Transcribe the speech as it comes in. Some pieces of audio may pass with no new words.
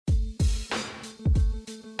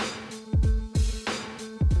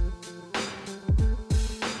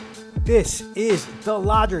This is The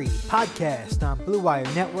Lottery Podcast on Blue Wire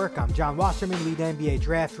Network. I'm John Wasserman, lead NBA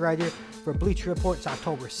draft writer for Bleacher Report. It's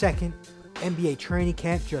October 2nd. NBA training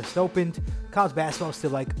camp just opened. College basketball is still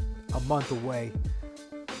like a month away.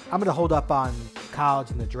 I'm going to hold up on college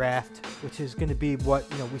and the draft, which is going to be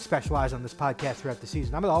what we specialize on this podcast throughout the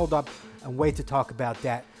season. I'm going to hold up and wait to talk about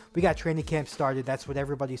that. We got training camp started. That's what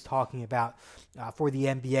everybody's talking about for the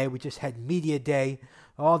NBA. We just had media day.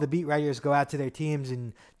 All the beat writers go out to their teams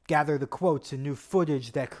and gather the quotes and new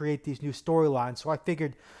footage that create these new storylines. So I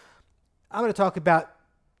figured I'm going to talk about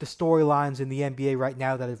the storylines in the NBA right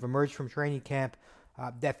now that have emerged from training camp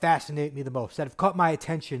that fascinate me the most, that have caught my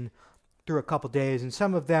attention through a couple days. And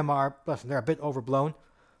some of them are, they're a bit overblown,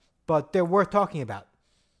 but they're worth talking about.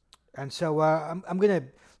 And so I'm going to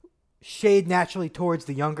shade naturally towards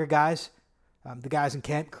the younger guys, the guys in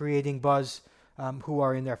camp creating buzz, who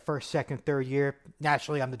are in their first, second, third year.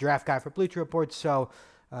 Naturally, I'm the draft guy for Bleacher Report, so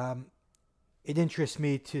it interests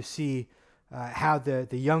me to see how the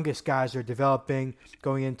youngest guys are developing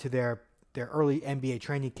going into their early NBA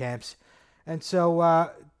training camps. And so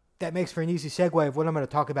that makes for an easy segue of what I'm going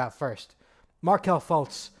to talk about first. Markelle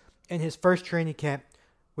Fultz in his first training camp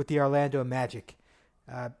with the Orlando Magic.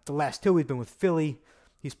 The last two, he's been with Philly.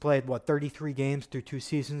 He's played, 33 games through 2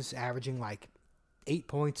 seasons, averaging like 8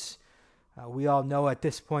 points. We all know at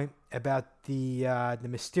this point about the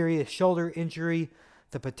mysterious shoulder injury,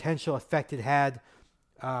 the potential effect it had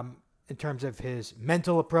in terms of his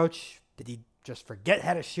mental approach. Did he just forget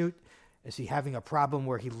how to shoot? Is he having a problem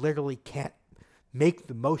where he literally can't make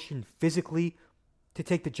the motion physically to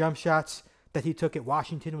take the jump shots that he took at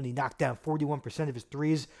Washington when he knocked down 41% of his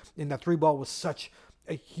threes? And the three ball was such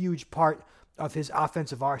a huge part of his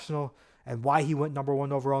offensive arsenal and why he went number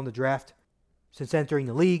 1 overall in the draft. Since entering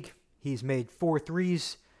the league, he's made 4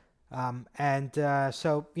 threes. So,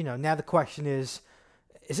 now the question is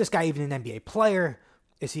this guy even an NBA player?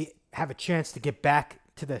 Is he have a chance to get back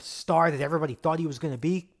to the star that everybody thought he was going to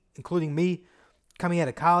be, including me, coming out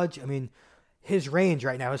of college? I mean, his range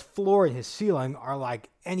right now, his floor and his ceiling are like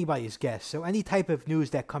anybody's guess. So any type of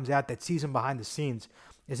news that comes out that sees him behind the scenes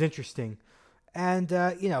is interesting. And,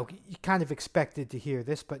 you kind of expected to hear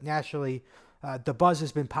this, but naturally, the buzz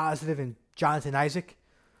has been positive, and Jonathan Isaac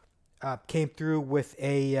came through with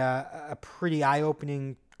a pretty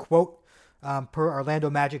eye-opening quote per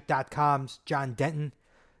OrlandoMagic.com's John Denton.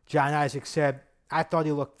 John Isaac said, "I thought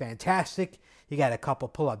he looked fantastic. He got a couple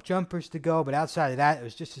pull-up jumpers to go, but outside of that, it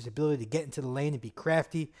was just his ability to get into the lane and be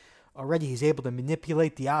crafty. Already he's able to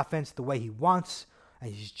manipulate the offense the way he wants.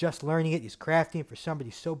 And he's just learning it. He's crafty, and for somebody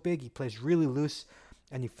so big, he plays really loose,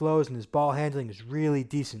 and he flows, and his ball handling is really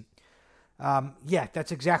decent."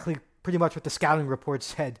 That's exactly pretty much what the scouting report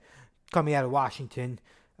said coming out of Washington.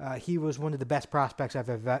 He was one of the best prospects I've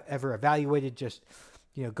ever evaluated. Just,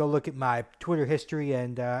 go look at my Twitter history,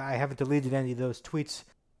 and I haven't deleted any of those tweets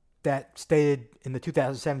that stated in the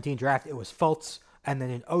 2017 draft it was Fultz, and then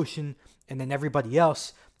an Ocean, and then everybody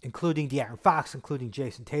else, including De'Aaron Fox, including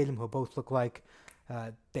Jason Tatum, who both look like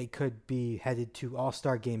they could be headed to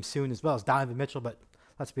All-Star games soon, as well as Donovan Mitchell. But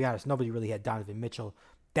let's be honest, nobody really had Donovan Mitchell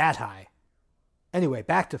that high. Anyway,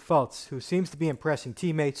 back to Fultz, who seems to be impressing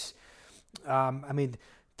teammates.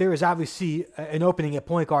 There is obviously an opening at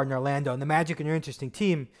point guard in Orlando, and the Magic are an interesting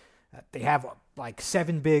team. They have like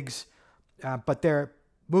 7 bigs, but they're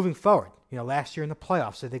moving forward. Last year in the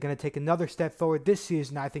playoffs, so they're going to take another step forward this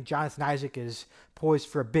season. I think Jonathan Isaac is poised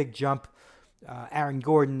for a big jump. Aaron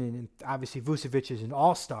Gordon and obviously Vucevic is an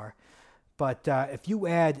all-star. But if you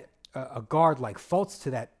add a guard like Fultz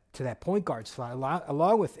to that point guard slot,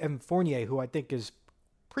 along with Evan Fournier, who I think is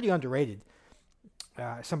pretty underrated,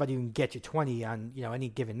 somebody who can get you 20 on any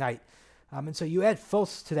given night. And so you add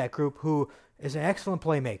Fultz to that group, who is an excellent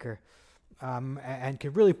playmaker and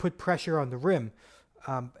can really put pressure on the rim.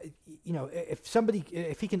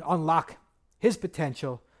 If he can unlock his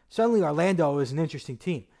potential, suddenly Orlando is an interesting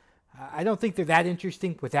team. I don't think they're that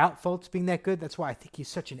interesting without Fultz being that good. That's why I think he's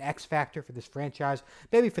such an X factor for this franchise,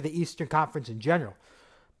 maybe for the Eastern Conference in general.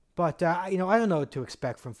 But, I don't know what to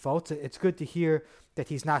expect from Fultz. It's good to hear that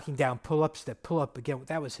he's knocking down pull-ups. That pull-up, again,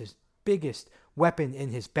 that was his biggest weapon in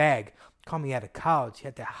his bag coming out of college. He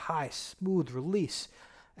had that high, smooth release.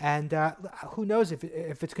 And who knows if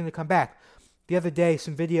it's going to come back. The other day,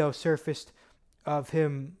 some video surfaced of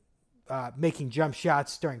him making jump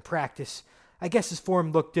shots during practice. I guess his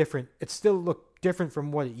form looked different. It still looked different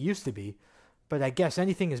from what it used to be, but I guess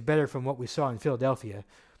anything is better from what we saw in Philadelphia.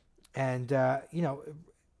 And,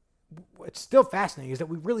 what's still fascinating is that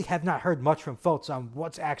we really have not heard much from Fultz on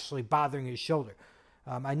what's actually bothering his shoulder.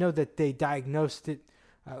 I know that they diagnosed it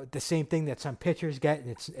the same thing that some pitchers get, and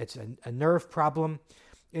it's a nerve problem.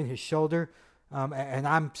 in his shoulder. And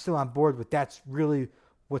I'm still on board with that's really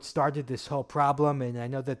what started this whole problem. And I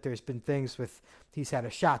know that there's been things with he's had a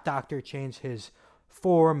shot doctor change his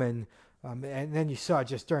form, and then you saw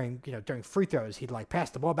just during free throws he'd like pass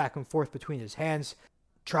the ball back and forth between his hands,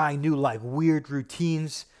 trying new like weird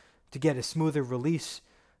routines to get a smoother release.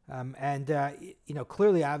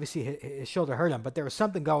 Clearly, obviously, his shoulder hurt him, but there was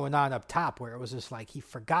something going on up top where it was just like he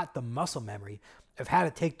forgot the muscle memory of how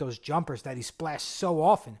to take those jumpers that he splashed so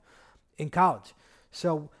often in college.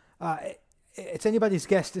 So it's anybody's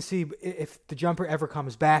guess to see if the jumper ever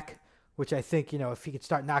comes back, which I think, if he could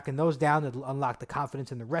start knocking those down, it'll unlock the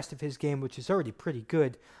confidence in the rest of his game, which is already pretty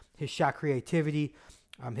good. His shot creativity,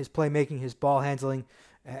 his playmaking, his ball handling,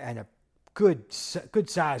 and a good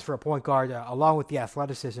size for a point guard, along with the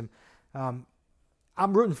athleticism. I'm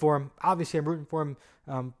rooting for him. Obviously, I'm rooting for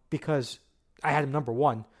him because I had him number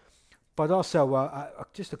one. But also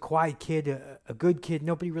just a quiet kid, a good kid.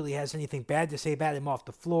 Nobody really has anything bad to say about him off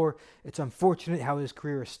the floor. It's unfortunate how his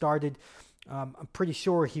career started. I'm pretty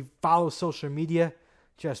sure he follows social media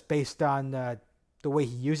just based on the way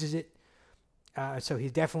he uses it. So he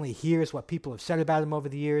definitely hears what people have said about him over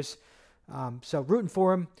the years. So rooting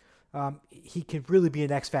for him. He could really be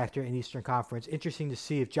an X factor in Eastern Conference. Interesting to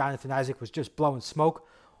see if Jonathan Isaac was just blowing smoke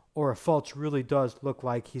or if Fultz really does look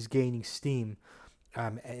like he's gaining steam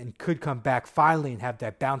and could come back finally and have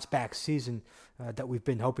that bounce back season that we've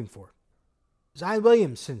been hoping for. Zion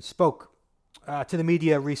Williamson spoke to the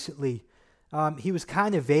media recently. He was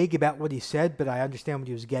kind of vague about what he said, but I understand what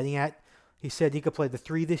he was getting at. He said he could play the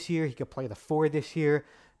 3 this year, he could play the 4 this year,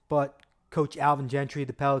 but Coach Alvin Gentry,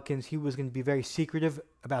 the Pelicans, he was going to be very secretive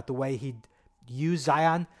about the way he'd use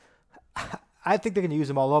Zion. I think they're going to use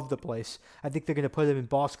him all over the place. I think they're going to put him in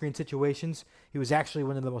ball screen situations. He was actually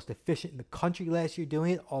one of the most efficient in the country last year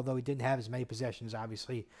doing it, although he didn't have as many possessions,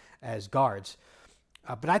 obviously, as guards.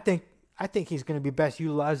 But I think he's going to be best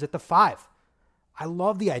utilized at the 5. I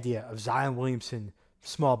love the idea of Zion Williamson,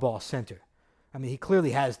 small ball center. I mean, he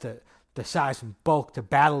clearly has the size and bulk to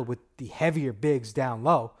battle with the heavier bigs down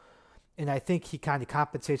low. And I think he kind of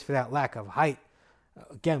compensates for that lack of height.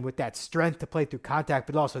 Again, with that strength to play through contact,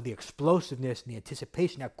 but also the explosiveness and the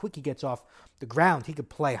anticipation, how quick he gets off the ground. He could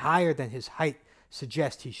play higher than his height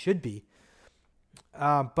suggests he should be.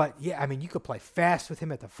 But yeah, I mean, you could play fast with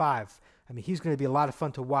him at the 5. I mean, he's going to be a lot of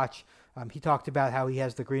fun to watch. He talked about how he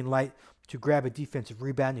has the green light to grab a defensive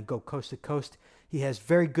rebound and go coast to coast. He has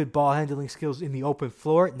very good ball handling skills in the open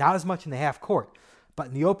floor, not as much in the half court. But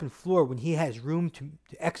in the open floor, when he has room to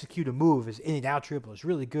execute a move, his in and out dribble is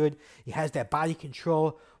really good. He has that body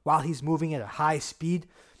control while he's moving at a high speed.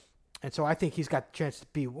 And so I think he's got the chance to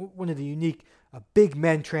be one of the unique big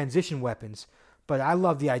men transition weapons. But I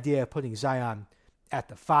love the idea of putting Zion at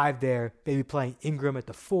the 5 there, maybe playing Ingram at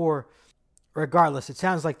the 4. Regardless, it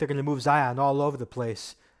sounds like they're going to move Zion all over the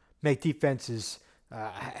place, make defenses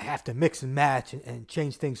have to mix and match and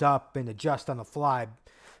change things up and adjust on the fly.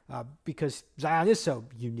 Because Zion is so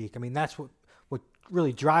unique. I mean, that's what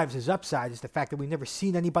really drives his upside is the fact that we've never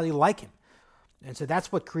seen anybody like him. And so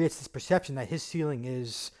that's what creates this perception that his ceiling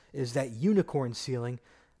is that unicorn ceiling.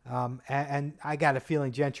 And I got a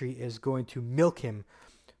feeling Gentry is going to milk him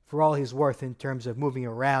for all he's worth in terms of moving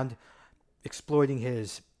around, exploiting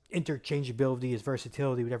his interchangeability, his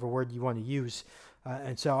versatility, whatever word you want to use.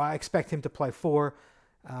 And so I expect him to play 4.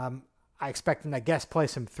 I expect him, I guess, play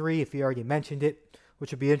some 3 if he already mentioned it,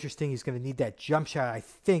 which would be interesting. He's going to need that jump shot, I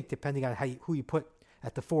think, depending on who you put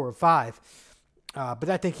at the 4 or 5. But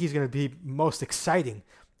I think he's going to be most exciting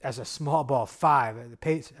as a small ball 5.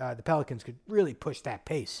 The Pelicans could really push that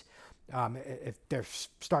pace if their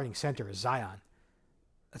starting center is Zion.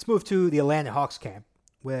 Let's move to the Atlanta Hawks camp,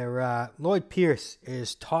 where Lloyd Pierce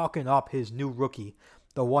is talking up his new rookie,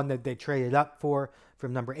 the one that they traded up for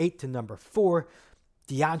from number 8 to number 4,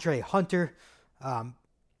 DeAndre Hunter. And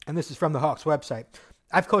this is from the Hawks website.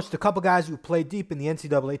 I've coached a couple guys who played deep in the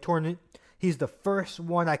NCAA tournament. He's the first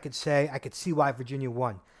one I could see why Virginia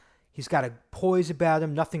won. He's got a poise about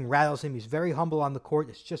him. Nothing rattles him. He's very humble on the court.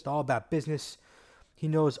 It's just all about business. He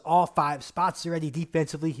knows all 5 spots already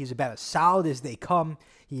defensively. He's about as solid as they come.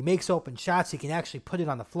 He makes open shots. He can actually put it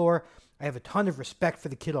on the floor. I have a ton of respect for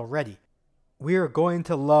the kid already. We are going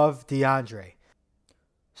to love DeAndre.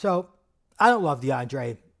 So, I don't love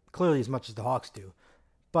DeAndre clearly as much as the Hawks do.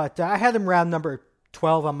 But I had him around number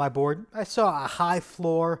 12 on my board. I saw a high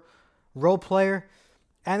floor role player,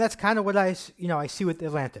 and that's kind of what I see with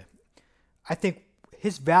Atlanta. I think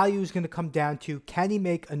his value is going to come down to, can he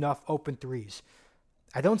make enough open threes?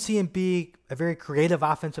 I don't see him be a very creative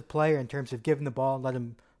offensive player in terms of giving the ball and let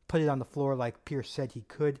him put it on the floor like Pierce said he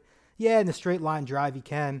could. Yeah, in the straight line drive he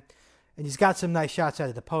can. And he's got some nice shots out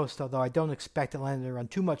of the post, although I don't expect Atlanta to run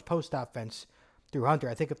too much post offense through Hunter.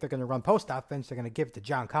 I think if they're going to run post offense, they're going to give it to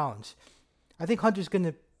John Collins. I think Hunter's going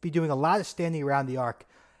to be doing a lot of standing around the arc,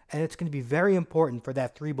 and it's going to be very important for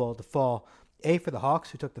that three ball to fall, A, for the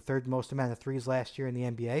Hawks, who took the third most amount of threes last year in the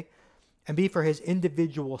NBA, and B, for his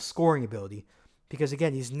individual scoring ability. Because,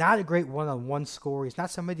 again, he's not a great one-on-one scorer. He's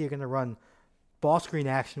not somebody you're going to run ball screen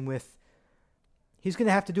action with. He's going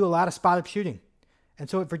to have to do a lot of spot-up shooting. And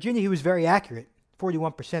so at Virginia, he was very accurate,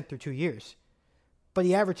 41% through 2 years. But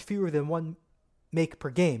he averaged fewer than one make per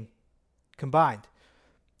game combined.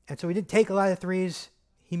 And so he didn't take a lot of threes.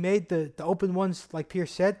 He made the open ones, like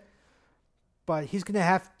Pierce said. But he's going to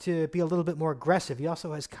have to be a little bit more aggressive. He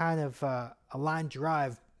also has kind of a line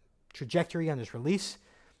drive trajectory on his release.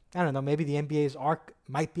 I don't know, maybe the NBA's arc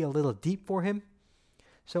might be a little deep for him.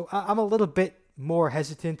 So I'm a little bit more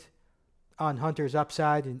hesitant on Hunter's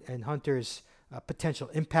upside and Hunter's potential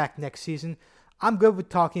impact next season. I'm good with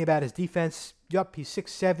talking about his defense. Yup, he's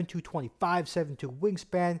 6'7", 225, 7'2"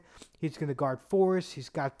 wingspan. He's going to guard fours. He's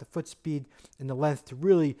got the foot speed and the length to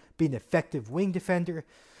really be an effective wing defender.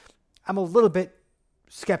 I'm a little bit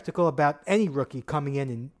skeptical about any rookie coming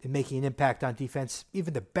in and making an impact on defense,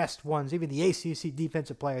 even the best ones, even the ACC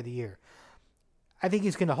Defensive Player of the Year. I think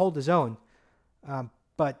he's going to hold his own.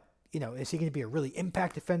 But, is he going to be a really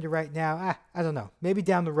impact defender right now? I don't know. Maybe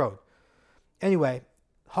down the road. Anyway,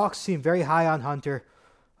 Hawks seem very high on Hunter.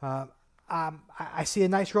 I see a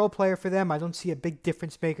nice role player for them. I don't see a big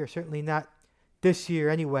difference maker, certainly not this year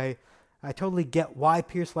anyway. I totally get why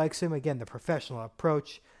Pierce likes him. Again, the professional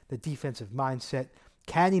approach, the defensive mindset.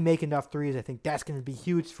 Can he make enough threes? I think that's going to be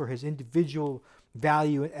huge for his individual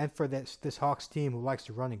value and for this Hawks team who likes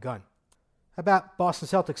to run and gun. How about Boston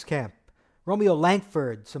Celtics camp? Romeo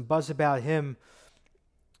Langford, some buzz about him.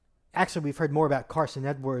 Actually, we've heard more about Carson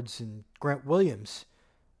Edwards and Grant Williams,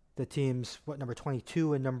 the team's, number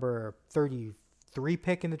 22 and number 33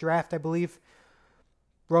 pick in the draft, I believe.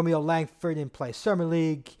 Romeo Langford didn't play Summer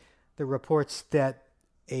League. The reports that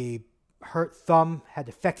a hurt thumb had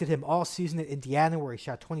affected him all season at Indiana, where he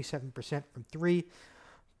shot 27% from three.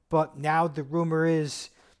 But now the rumor is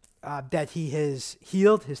that he has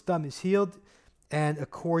healed. His thumb is healed. And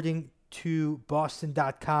according to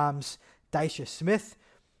Boston.com's Daisha Smith,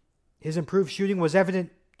 his improved shooting was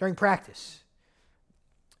evident during practice.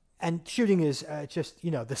 And shooting is just,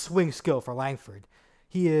 the swing skill for Langford.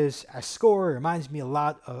 He is a scorer. Reminds me a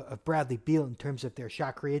lot of Bradley Beal in terms of their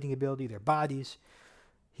shot creating ability, their bodies.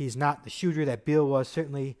 He's not the shooter that Beal was,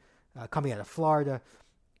 certainly coming out of Florida.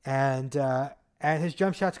 And his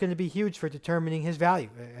jump shot's going to be huge for determining his value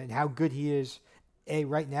and how good he is,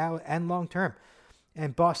 right now and long term.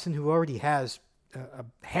 And Boston, who already has a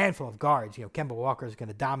handful of guards, Kemba Walker is going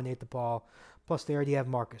to dominate the ball. Plus, they already have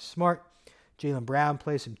Marcus Smart. Jaylen Brown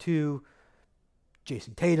plays some two.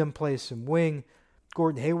 Jason Tatum plays some wing.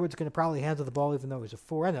 Gordon Hayward's going to probably handle the ball, even though he's a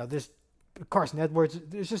four. I know there's Carson Edwards.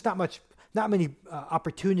 There's just not many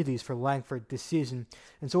opportunities for Langford this season.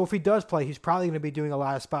 And so if he does play, he's probably going to be doing a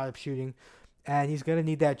lot of spot-up shooting, and he's going to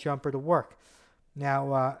need that jumper to work.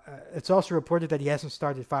 Now, it's also reported that he hasn't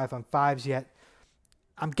started 5-on-5s yet.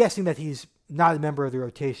 I'm guessing that he's not a member of the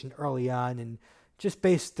rotation early on, and just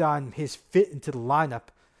based on his fit into the lineup,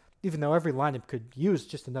 even though every lineup could use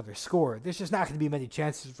just another scorer, there's just not going to be many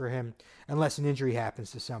chances for him unless an injury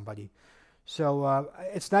happens to somebody. So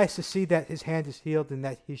it's nice to see that his hand is healed and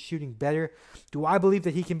that he's shooting better. Do I believe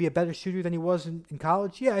that he can be a better shooter than he was in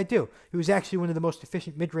college? Yeah, I do. He was actually one of the most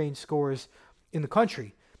efficient mid-range scorers in the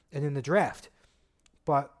country and in the draft.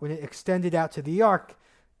 But when it extended out to the arc,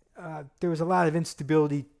 there was a lot of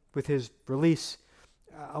instability with his release.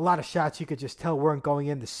 A lot of shots you could just tell weren't going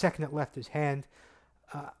in the second it left his hand.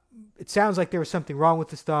 It sounds like there was something wrong with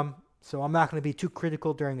his thumb, so I'm not going to be too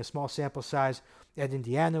critical during a small sample size at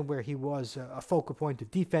Indiana, where he was a focal point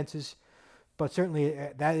of defenses. But certainly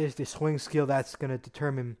that is the swing skill that's going to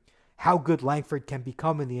determine how good Langford can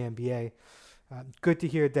become in the NBA. Good to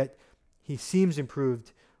hear that he seems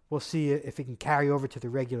improved. We'll see if he can carry over to the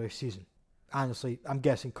regular season. Honestly, I'm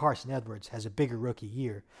guessing Carson Edwards has a bigger rookie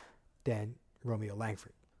year than Romeo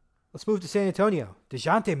Langford. Let's move to San Antonio.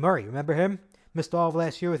 DeJounte Murray, remember him? Missed all of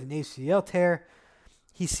last year with an ACL tear.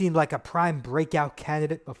 He seemed like a prime breakout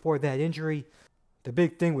candidate before that injury. The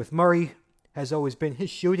big thing with Murray has always been his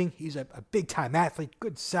shooting. He's a big-time athlete,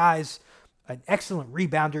 good size, an excellent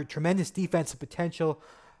rebounder, tremendous defensive potential,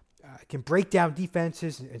 can break down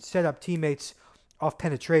defenses and set up teammates off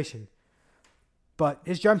penetration. But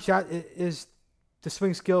his jump shot is the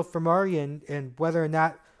swing skill for Murray and whether or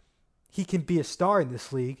not he can be a star in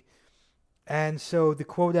this league. And so the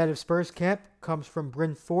quote out of Spurs camp comes from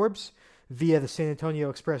Bryn Forbes, via the San Antonio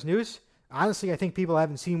Express News. Honestly, I think people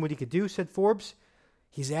haven't seen what he could do, said Forbes.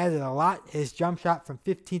 He's added a lot. His jump shot from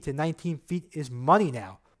 15 to 19 feet is money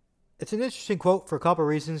now. It's an interesting quote for a couple of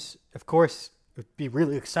reasons. Of course, it would be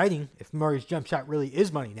really exciting if Murray's jump shot really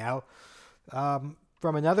is money now.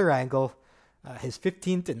 From another angle, his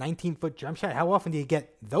 15 to 19-foot jump shot, how often do you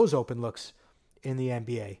get those open looks in the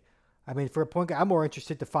NBA? I mean, for a point guard, I'm more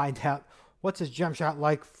interested to find out what's his jump shot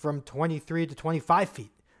like from 23 to 25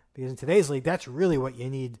 feet. Because in today's league, that's really what you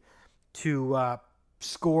need to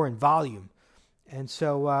score in volume. And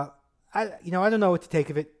so, I don't know what to take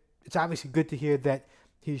of it. It's obviously good to hear that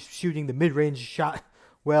he's shooting the mid-range shot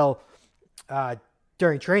well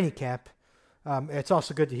during training camp. It's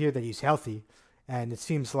also good to hear that he's healthy. And it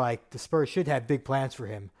seems like the Spurs should have big plans for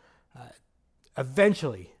him.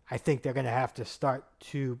 Eventually, I think they're going to have to start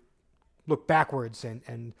to look backwards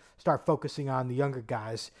and start focusing on the younger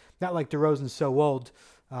guys. Not like DeRozan's so old.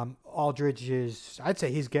 Aldridge is, I'd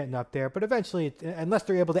say he's getting up there. But eventually, unless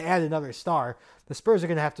they're able to add another star, the Spurs are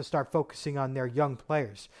going to have to start focusing on their young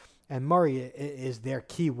players. And Murray is their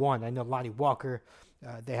key one. I know Lonnie Walker,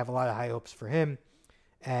 they have a lot of high hopes for him.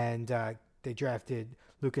 And they drafted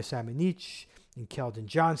Lucas Samanic and Keldon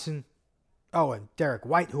Johnson. Oh, and Derek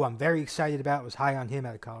White, who I'm very excited about, was high on him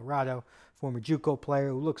out of Colorado. Former JUCO player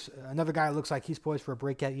another guy who looks like he's poised for a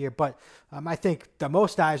breakout year. But I think the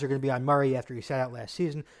most eyes are going to be on Murray after he sat out last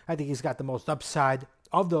season. I think he's got the most upside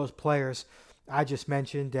of those players I just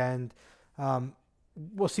mentioned. And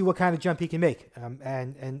we'll see what kind of jump he can make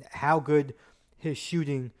and how good his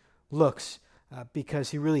shooting looks because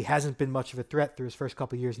he really hasn't been much of a threat through his first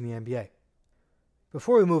couple of years in the NBA.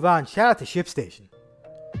 Before we move on, shout out to ShipStation.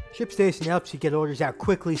 ShipStation helps you get orders out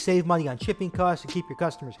quickly, save money on shipping costs, and keep your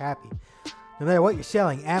customers happy. No matter what you're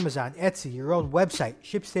selling, Amazon, Etsy, your own website,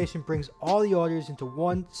 ShipStation brings all the orders into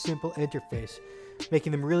one simple interface,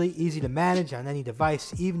 making them really easy to manage on any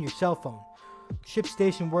device, even your cell phone.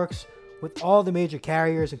 ShipStation works with all the major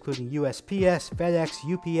carriers, including USPS,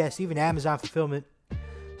 FedEx, UPS, even Amazon Fulfillment,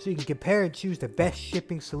 so you can compare and choose the best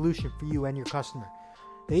shipping solution for you and your customer.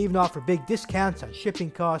 They even offer big discounts on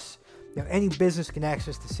shipping costs. Now, any business can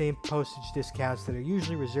access the same postage discounts that are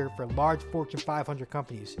usually reserved for large Fortune 500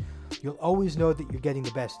 companies. You'll always know that you're getting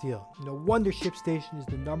the best deal. No wonder ShipStation is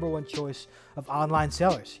the #1 choice of online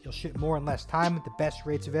sellers. You'll ship more in less time at the best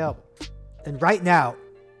rates available. And right now,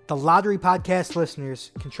 the Lottery Podcast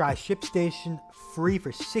listeners can try ShipStation free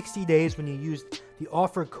for 60 days when you use the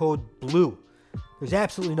offer code BLUE. There's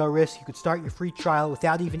absolutely no risk. You could start your free trial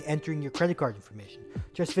without even entering your credit card information.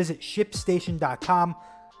 Just visit ShipStation.com.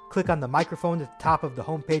 Click on the microphone at the top of the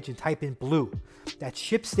homepage and type in BLUE. That's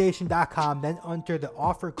ShipStation.com, then enter the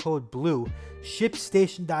offer code BLUE.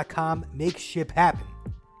 ShipStation.com makes ship happen.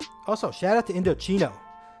 Also, shout out to Indochino.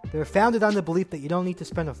 They were founded on the belief that you don't need to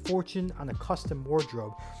spend a fortune on a custom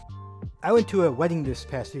wardrobe. I went to a wedding this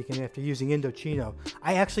past weekend after using Indochino.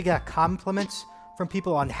 I actually got compliments from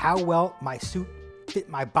people on how well my suit fit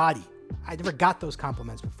my body. I never got those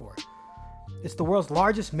compliments before. It's the world's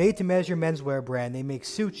largest made-to-measure menswear brand. They make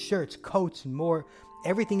suits, shirts, coats, and more.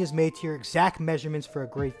 Everything is made to your exact measurements for a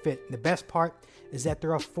great fit. And the best part is that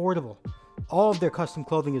they're affordable. All of their custom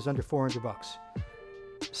clothing is under $400.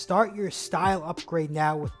 Start your style upgrade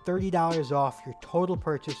now with $30 off your total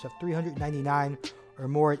purchase of $399 or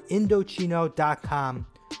more at Indochino.com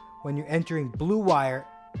when you're entering Blue Wire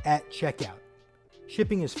at checkout.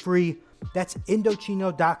 Shipping is free. That's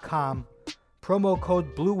Indochino.com. Promo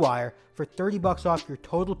code BLUEWIRE for $30 off your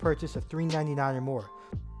total purchase of $399 or more.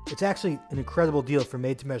 It's actually an incredible deal for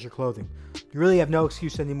made-to-measure clothing. You really have no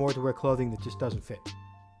excuse anymore to wear clothing that just doesn't fit.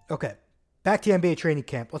 Okay, back to NBA training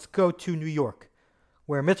camp. Let's go to New York,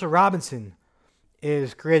 where Mitchell Robinson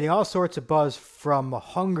is creating all sorts of buzz from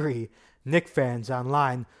hungry Knick fans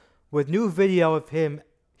online with new video of him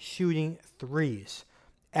shooting threes.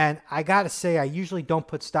 And I gotta say, I usually don't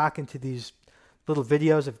put stock into these little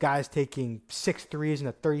videos of guys taking 6 threes in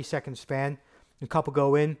a 30-second span. A couple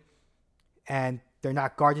go in, and they're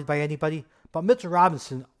not guarded by anybody. But Mitchell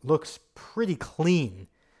Robinson looks pretty clean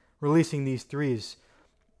releasing these threes.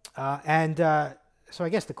 So I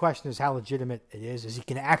guess the question is how legitimate it is he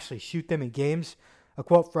can actually shoot them in games. A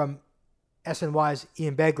quote from SNY's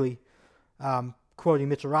Ian Begley, quoting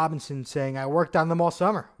Mitchell Robinson saying, "I worked on them all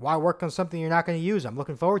summer. Why work on something you're not going to use? I'm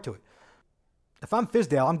looking forward to it." If I'm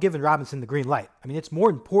Fizdale, I'm giving Robinson the green light. I mean, it's more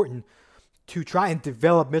important to try and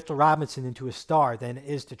develop Mitchell Robinson into a star than it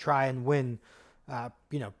is to try and win,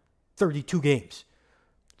 32 games.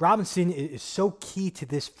 Robinson is so key to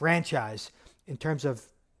this franchise in terms of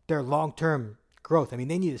their long-term growth. I mean,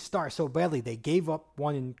 they need a star so badly. They gave up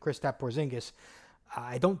one in Kristaps Porzingis.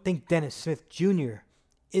 I don't think Dennis Smith Jr.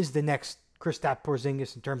 is the next Kristaps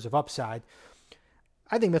Porzingis in terms of upside.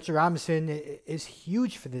 I think Mitchell Robinson is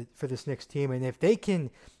huge for this Knicks team, and if they can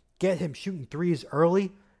get him shooting threes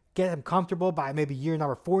early, get him comfortable by maybe year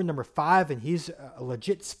number 4, number 5, and he's a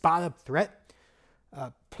legit spot-up threat,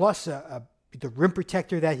 plus the rim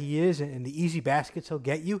protector that he is and the easy baskets he'll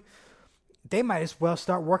get you, they might as well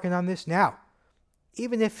start working on this now.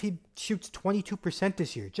 Even if he shoots 22%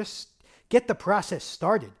 this year, just get the process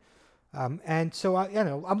started. And so,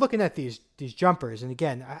 I'm looking at these jumpers, and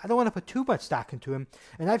again, I don't want to put too much stock into him.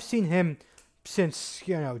 And I've seen him since,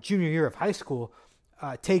 junior year of high school,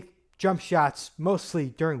 take jump shots mostly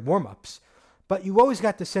during warm-ups. But you always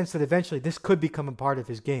got the sense that eventually this could become a part of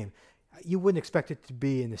his game. You wouldn't expect it to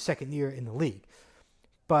be in the second year in the league.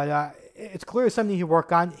 But it's clearly something he'll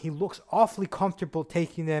work on. He looks awfully comfortable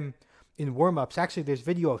taking them in warm-ups. Actually, there's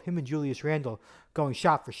video of him and Julius Randle going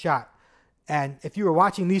shot for shot. And if you were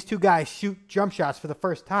watching these two guys shoot jump shots for the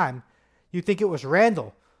first time, you'd think it was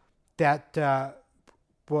Randle that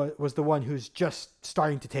was the one who's just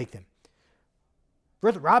starting to take them.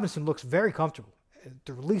 Robinson looks very comfortable.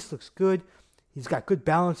 The release looks good. He's got good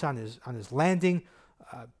balance on his landing.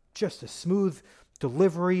 Just a smooth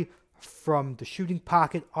delivery from the shooting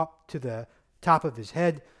pocket up to the top of his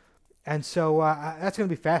head. And so that's going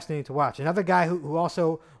to be fascinating to watch. Another guy who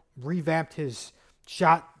also revamped his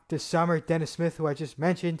shot this summer, Dennis Smith, who I just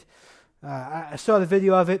mentioned. I saw the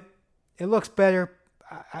video of it. It looks better.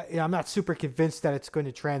 I'm not super convinced that it's going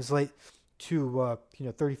to translate to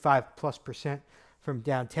 35+% from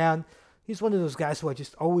downtown. He's one of those guys who I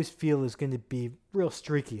just always feel is going to be real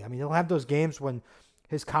streaky. I mean, he'll have those games when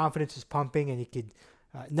his confidence is pumping and he could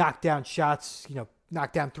knock down shots,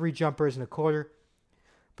 knock down 3 jumpers in a quarter.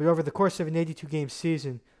 But over the course of an 82-game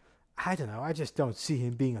season, I don't know. I just don't see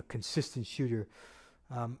him being a consistent shooter.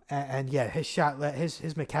 His shot,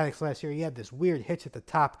 his mechanics last year, he had this weird hitch at the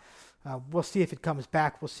top. We'll see if it comes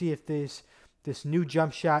back. We'll see if this new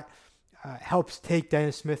jump shot helps take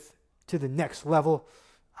Dennis Smith to the next level.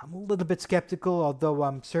 I'm a little bit skeptical, although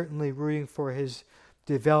I'm certainly rooting for his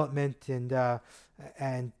development.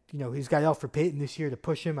 And he's got Elfrid Payton this year to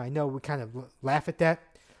push him. I know we kind of laugh at that,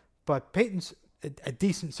 but Payton's a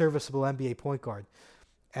decent, serviceable NBA point guard.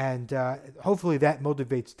 And hopefully that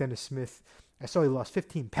motivates Dennis Smith. I saw he lost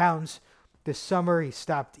 15 pounds this summer. He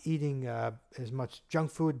stopped eating as much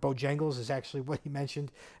junk food. Bojangles is actually what he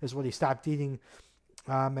mentioned is what he stopped eating.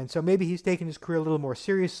 And so maybe he's taking his career a little more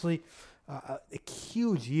seriously. A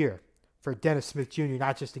huge year for Dennis Smith Jr.,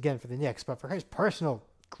 not just, again, for the Knicks, but for his personal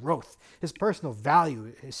growth, his personal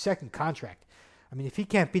value, his second contract. I mean, if he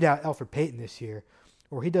can't beat out Elfrid Payton this year,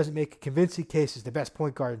 or he doesn't make a convincing case as the best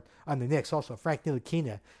point guard on the Knicks, also Frank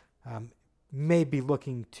Ntilikina may be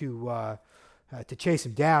looking to chase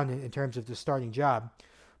him down in terms of the starting job.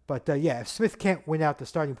 But if Smith can't win out the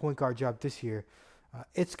starting point guard job this year,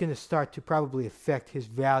 it's going to start to probably affect his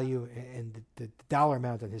value and the dollar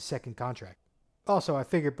amount on his second contract. Also, I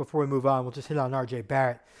figured before we move on, we'll just hit on R.J.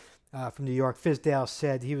 Barrett from New York. Fizdale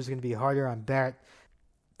said he was going to be harder on Barrett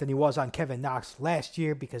than he was on Kevin Knox last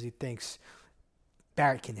year because he thinks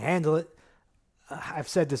Barrett can handle it. I've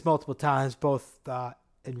said this multiple times, both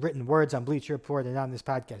in written words on Bleacher Report and on this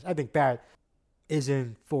podcast. I think Barrett is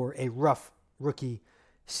in for a rough rookie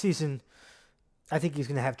season. I think he's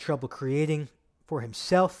going to have trouble creating for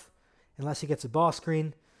himself unless he gets a ball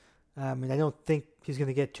screen. And I don't think he's going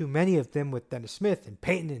to get too many of them with Dennis Smith and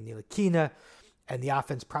Payton and Ntilikina, and the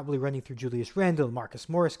offense probably running through Julius Randle and Marcus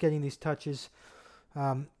Morris getting these touches.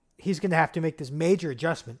 He's going to have to make this major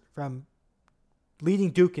adjustment from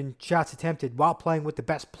leading Duke in shots attempted while playing with the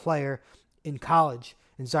best player in college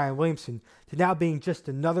in Zion Williamson to now being just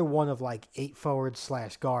another one of like 8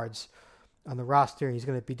 forwards/guards on the roster. He's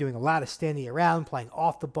going to be doing a lot of standing around, playing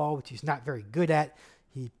off the ball, which he's not very good at.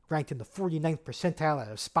 He ranked in the 49th percentile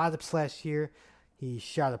out of spot-ups last year. He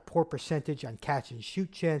shot a poor percentage on catch and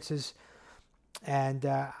shoot chances. And,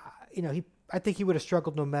 I think he would have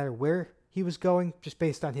struggled no matter where he was going, just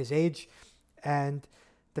based on his age and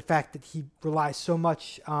the fact that he relies so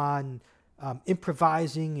much on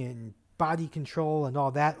improvising and body control and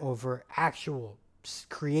all that over actual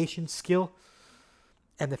creation skill.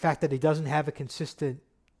 And the fact that he doesn't have a consistent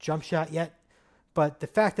jump shot yet. But the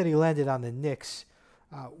fact that he landed on the Knicks,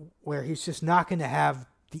 where he's just not going to have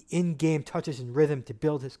the in-game touches and rhythm to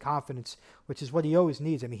build his confidence, which is what he always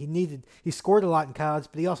needs. I mean, he scored a lot in college,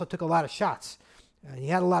 but he also took a lot of shots. He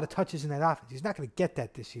had a lot of touches in that offense. He's not going to get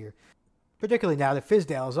that this year. Particularly now that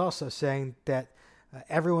Fizdale is also saying that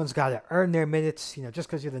everyone's got to earn their minutes. Just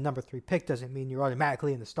because you're the number 3 pick doesn't mean you're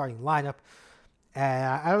automatically in the starting lineup. And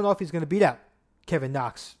I don't know if he's going to beat out Kevin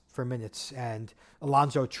Knox for minutes and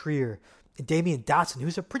Alonzo Trier Damian Dotson,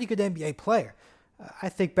 who's a pretty good NBA player. I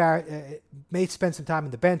think Barrett may spend some time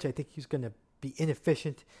on the bench. I think he's going to be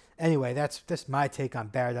inefficient. Anyway, that's my take on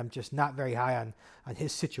Barrett. I'm just not very high on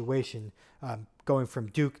his situation going from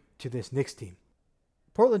Duke to this Knicks team.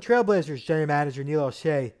 Portland Trailblazers general manager Neil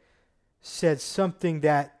Olshey said something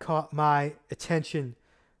that caught my attention.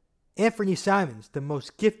 Anthony Simons, the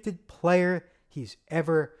most gifted player he's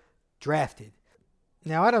ever drafted.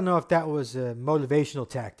 Now, I don't know if that was a motivational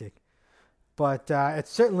tactic, but it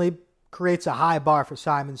certainly creates a high bar for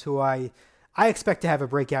Simons, who I expect to have a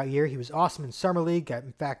breakout year. He was awesome in Summer League.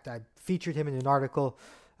 In fact, I featured him in an article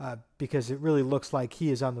because it really looks like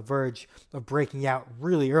he is on the verge of breaking out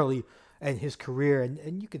really early in his career,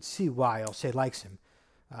 and you can see why Olshey likes him.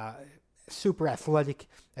 Super athletic.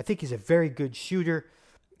 I think he's a very good shooter,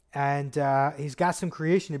 and he's got some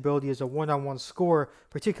creation ability as a one-on-one scorer,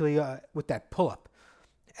 particularly with that pull-up.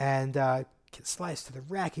 And can slice to the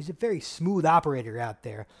rack. He's a very smooth operator out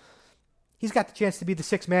there. He's got the chance to be the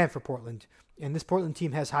sixth man for Portland, and this Portland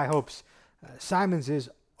team has high hopes. Simons is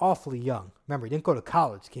awfully young. Remember, he didn't go to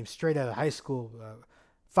college. Came straight out of high school.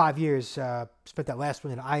 5 years, spent that last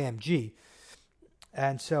one in IMG.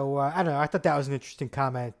 And so, I don't know, I thought that was an interesting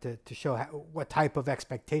comment to show what type of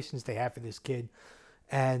expectations they have for this kid.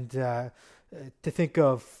 And to think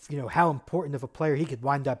of, how important of a player he could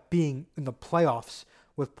wind up being in the playoffs,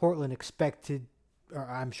 with Portland expected, or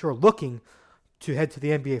I'm sure looking, to head to the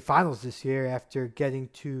NBA Finals this year after getting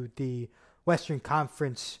to the Western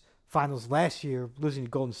Conference Finals last year, losing to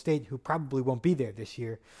Golden State, who probably won't be there this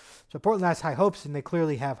year. So Portland has high hopes, and they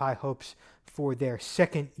clearly have high hopes for their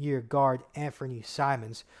second-year guard, Anthony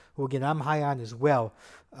Simons, who, again, I'm high on as well.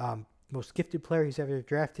 Most gifted player he's ever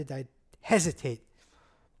drafted. I hesitate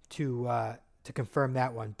to confirm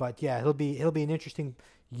that one, but yeah, he'll be an interesting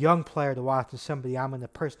young player to watch, and somebody I'm going to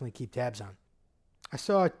personally keep tabs on. I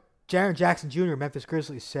saw Jaren Jackson Jr., Memphis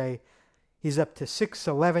Grizzlies, say he's up to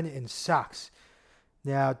 6'11" in socks.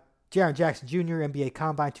 Now, Jaren Jackson Jr., NBA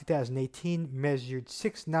Combine 2018, measured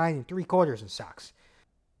 6'9"3/4 in socks.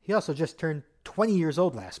 He also just turned 20 years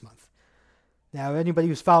old last month. Now, anybody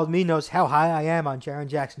who's followed me knows how high I am on Jaren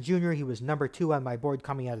Jackson Jr. He was number 2 on my board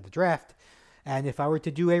coming out of the draft. And if I were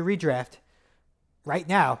to do a redraft right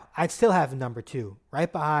now, I'd still have a number 2,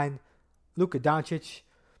 right behind Luka Doncic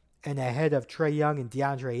and ahead of Trae Young and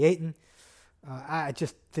DeAndre Ayton. I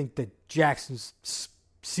just think that Jackson's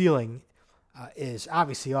ceiling is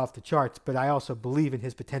obviously off the charts, but I also believe in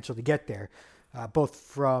his potential to get there, both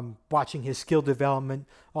from watching his skill development,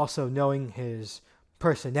 also knowing his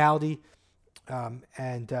personality,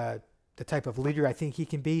 and the type of leader I think he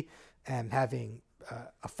can be, and having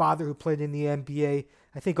a father who played in the NBA.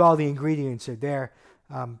 I think all the ingredients are there,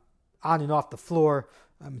 on and off the floor,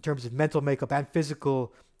 in terms of mental makeup and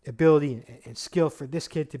physical ability and skill for this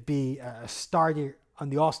kid to be a starter on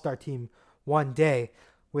the All-Star team one day,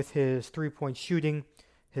 with his three-point shooting,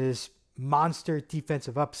 his monster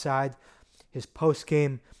defensive upside, his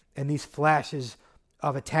post-game, and these flashes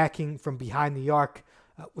of attacking from behind the arc,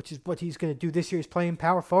 which is what he's going to do this year. He's playing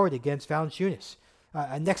power forward against Valanciunas,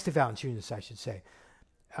 next to Valanciunas, I should say.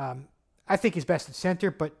 I think he's best at center,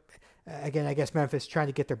 but again, I guess Memphis trying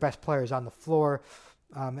to get their best players on the floor,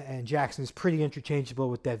 and Jackson's pretty interchangeable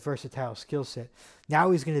with that versatile skill set.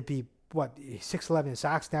 Now he's going to be, 6'11" in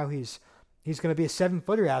socks. Now he's going to be a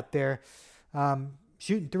 7-footer out there,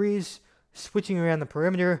 shooting threes, switching around the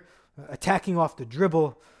perimeter, attacking off the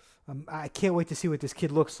dribble. I can't wait to see what this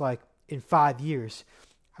kid looks like in 5 years.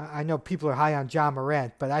 I know people are high on John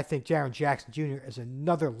Morant, but I think Jaren Jackson Jr. is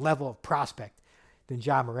another level of prospect than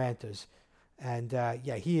John Morant is. And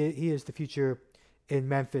he is the future in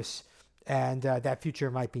Memphis, and that future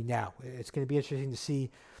might be now. It's going to be interesting to see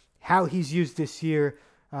how he's used this year.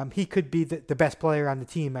 He could be the best player on the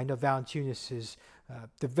team. I know Valanciunas is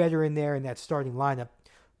the veteran there in that starting lineup,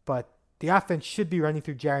 but the offense should be running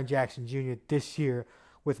through Jaren Jackson Jr. this year,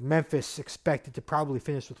 with Memphis expected to probably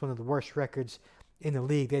finish with one of the worst records in the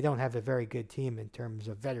league. They don't have a very good team in terms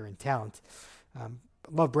of veteran talent.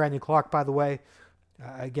 Love Brandon Clark, by the way.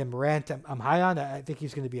 Again, Morant, I'm high on. I think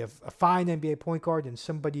he's going to be a fine NBA point guard and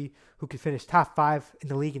somebody who could finish top 5 in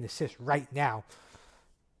the league in assists right now.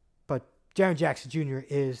 But Jaren Jackson Jr.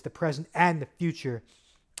 is the present and the future,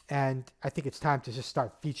 and I think it's time to just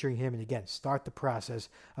start featuring him and, again, start the process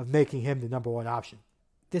of making him the number 1 option.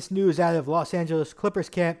 This news out of Los Angeles Clippers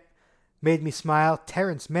camp made me smile.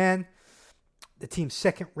 Terrence Mann, the team's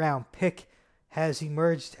second-round pick, has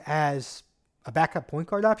emerged as a backup point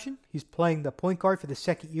guard option. He's playing the point guard for the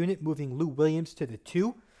second unit, moving Lou Williams to the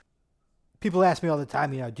 2. People ask me all the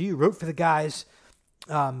time, do you root for the guys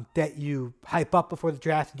that you hype up before the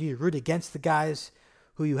draft? Do you root against the guys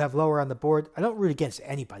who you have lower on the board. I don't root against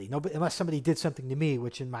anybody. Nobody, unless somebody did something to me,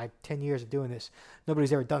 which in my 10 years of doing this,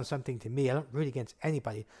 nobody's ever done something to me. I don't root against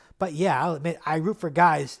anybody. But yeah, I'll admit, I root for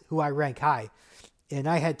guys who I rank high. And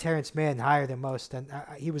I had Terrence Mann higher than most, and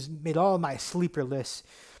he was made all of my sleeper lists.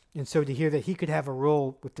 And so to hear that he could have a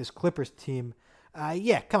role with this Clippers team,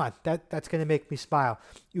 yeah, come on, that's going to make me smile.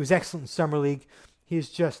 He was excellent in Summer League. He's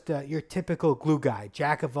just your typical glue guy,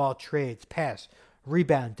 jack of all trades, pass,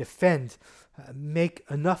 rebound, defend, make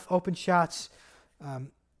enough open shots.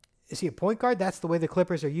 Is he a point guard? That's the way the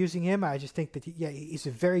Clippers are using him. I just think that, he's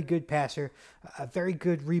a very good passer, a very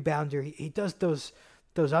good rebounder. He does those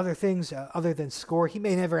other things other than score. He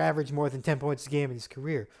may never average more than 10 points a game in his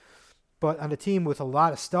career. But on a team with a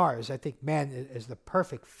lot of stars, I think Mann is the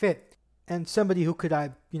perfect fit. And somebody who could,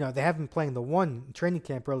 they have been playing the one in training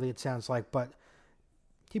camp early, it sounds like, but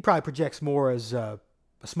he probably projects more as a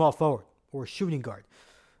small forward or a shooting guard.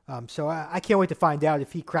 So I can't wait to find out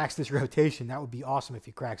if he cracks this rotation. That would be awesome if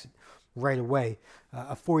he cracks it right away.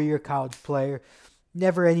 A 4-year college player,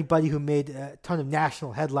 never anybody who made a ton of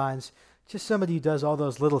national headlines, just somebody who does all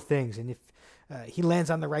those little things. And if he lands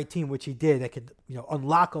on the right team, which he did, that could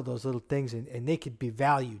unlock all those little things and they could be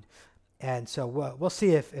valued. And so we'll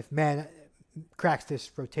see if Mann cracks this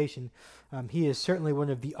rotation. He is certainly one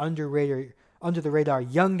of the under the radar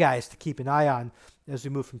young guys to keep an eye on as we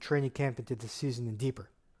move from training camp into the season and deeper.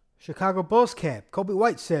 Chicago Bulls camp. Coby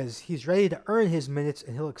White says he's ready to earn his minutes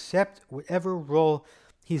and he'll accept whatever role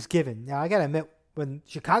he's given. Now, I got to admit, when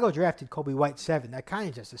Chicago drafted Coby White 7, I kind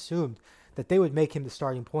of just assumed that they would make him the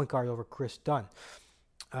starting point guard over Chris Dunn.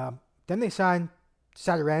 Then they signed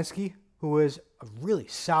Satoransky, who is a really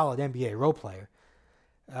solid NBA role player.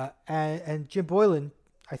 And Jim Boylan,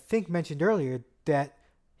 I think, mentioned earlier that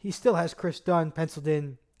he still has Chris Dunn penciled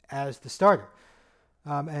in as the starter.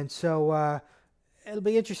 And so it'll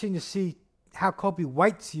be interesting to see how Coby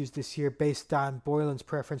White's used this year based on Boylan's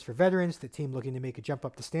preference for veterans, the team looking to make a jump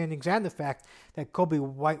up the standings, and the fact that Coby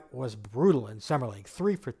White was brutal in Summer League.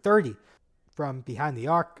 3 for 30 from behind the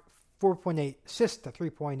arc, 4.8 assists to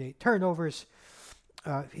 3.8 turnovers.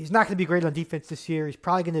 He's not going to be great on defense this year. He's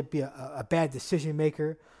probably going to be a bad decision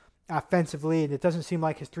maker offensively, and it doesn't seem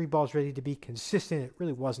like his three ball's ready to be consistent. It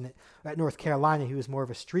really wasn't. At North Carolina, he was more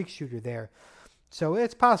of a streak shooter there. So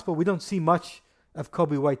it's possible we don't see much of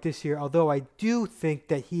Coby White this year, although I do think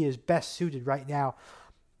that he is best suited right now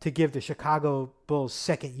to give the Chicago Bulls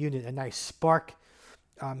second unit a nice spark.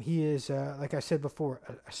 He is, like I said before,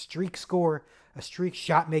 a streak scorer, a streak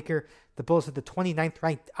shot maker. The Bulls had the 29th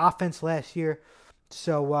ranked offense last year.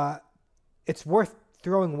 So it's worth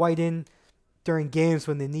throwing White in during games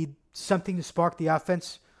when they need something to spark the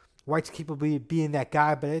offense. White's capable of being that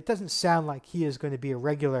guy, but it doesn't sound like he is going to be a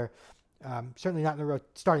regular, certainly not in the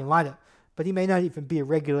starting lineup, but he may not even be a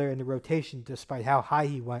regular in the rotation despite how high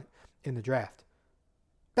he went in the draft.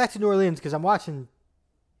 Back to New Orleans, because I'm watching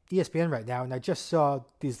ESPN right now, and I just saw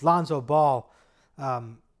these Lonzo Ball,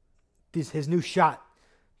 his new shot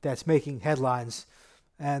that's making headlines.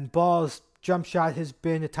 And Ball's jump shot has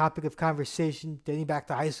been a topic of conversation dating back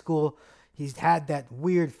to high school. He's had that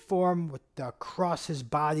weird form with the across his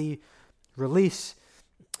body release.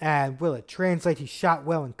 And will it translate? He shot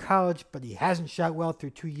well in college, but he hasn't shot well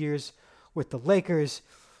through 2 years with the Lakers.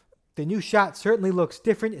 The new shot certainly looks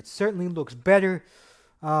different. It certainly looks better.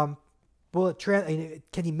 Will it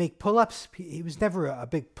can he make pull-ups? He was never a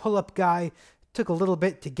big pull-up guy. It took a little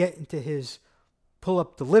bit to get into his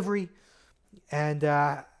pull-up delivery. And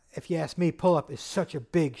if you ask me, pull-up is such a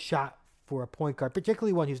big shot for a point guard,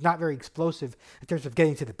 particularly one who's not very explosive in terms of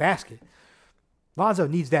getting to the basket. Lonzo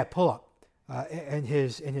needs that pull-up in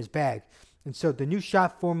his bag. And so the new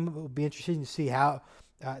shot form will be interesting to see how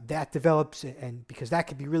that develops, and because that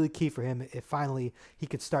could be really key for him if finally he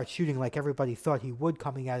could start shooting like everybody thought he would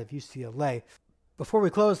coming out of UCLA. Before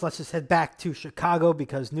we close, let's just head back to Chicago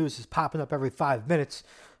because news is popping up every 5 minutes.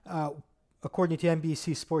 According to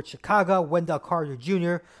NBC Sports Chicago, Wendell Carter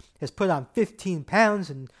Jr. has put on 15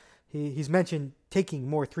 pounds, and he's mentioned taking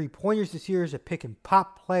more three-pointers this year as a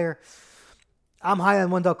pick-and-pop player. I'm high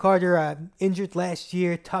on Wendell Carter. Injured last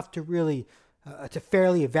year, tough to really to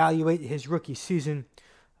fairly evaluate his rookie season.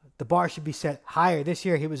 The bar should be set higher this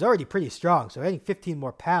year. He was already pretty strong, so adding 15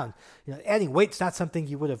 more pounds, adding weight's not something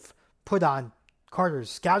you would have put on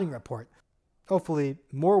Carter's scouting report. Hopefully,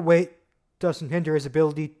 more weight doesn't hinder his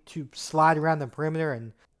ability to slide around the perimeter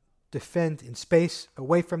and defend in space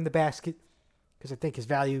away from the basket, because I think his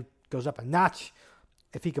value goes up a notch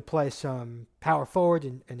if he could play some power forward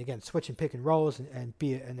and again, switch and pick and rolls and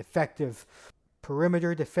be an effective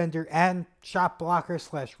perimeter defender and shot blocker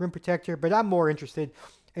 / rim protector. But I'm more interested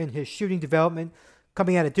in his shooting development.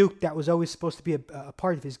 Coming out of Duke, that was always supposed to be a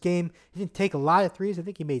part of his game. He didn't take a lot of threes. I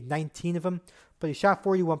think he made 19 of them, but he shot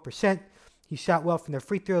 41%. He shot well from the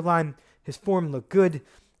free throw line. His form looked good.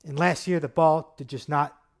 And last year, the ball did just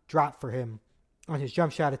not drop for him on his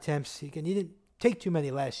jump shot attempts. He didn't take too many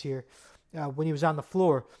last year when he was on the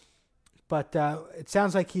floor. But it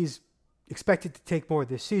sounds like he's expected to take more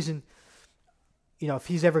this season. If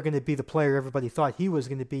he's ever going to be the player everybody thought he was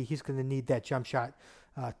going to be, he's going to need that jump shot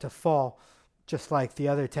to fall, just like the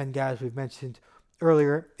other 10 guys we've mentioned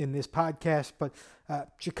earlier in this podcast. But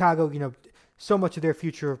Chicago, so much of their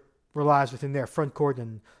future relies within their front court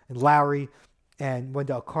and Lowry and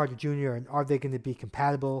Wendell Carter Jr. And are they going to be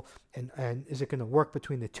compatible? And is it going to work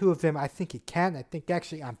between the two of them? I think it can. I think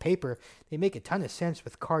actually on paper, they make a ton of sense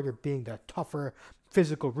with Carter being the tougher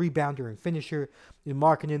physical rebounder and finisher and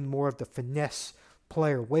marking more of the finesse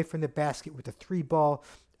player away from the basket with the three ball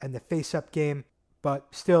and the face-up game. But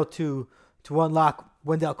still to unlock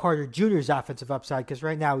Wendell Carter Jr.'s offensive upside, because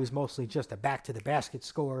right now he's mostly just a back-to-the-basket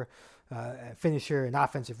scorer, finisher, and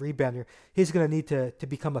offensive rebounder. He's going to need to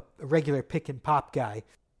become a regular pick-and-pop guy.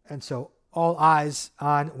 And so all eyes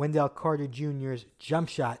on Wendell Carter Jr.'s jump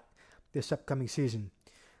shot this upcoming season.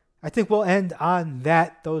 I think we'll end on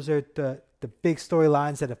that. Those are the big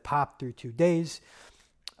storylines that have popped through 2 days.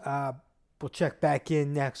 We'll check back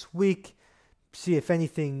in next week, see if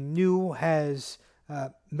anything new has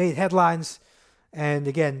made headlines. And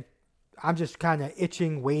again, I'm just kind of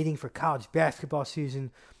itching, waiting for college basketball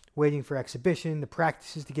season, waiting for exhibition, the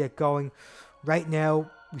practices to get going. Right now,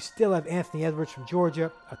 we still have Anthony Edwards from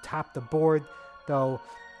Georgia atop the board, though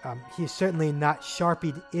he's certainly not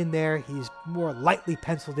sharpied in there. He's more lightly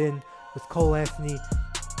penciled in with Cole Anthony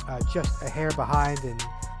just a hair behind, and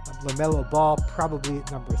LaMelo Ball probably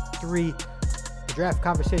at number 3. The draft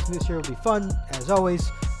conversation this year will be fun, as always,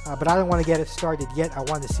 but I don't want to get it started yet. I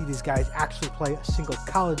want to see these guys actually play a single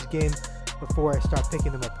college game before I start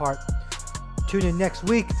picking them apart. Tune in next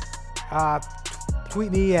week.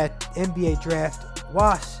 Tweet me at NBA Draft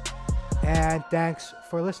Was, and thanks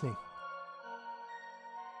for listening.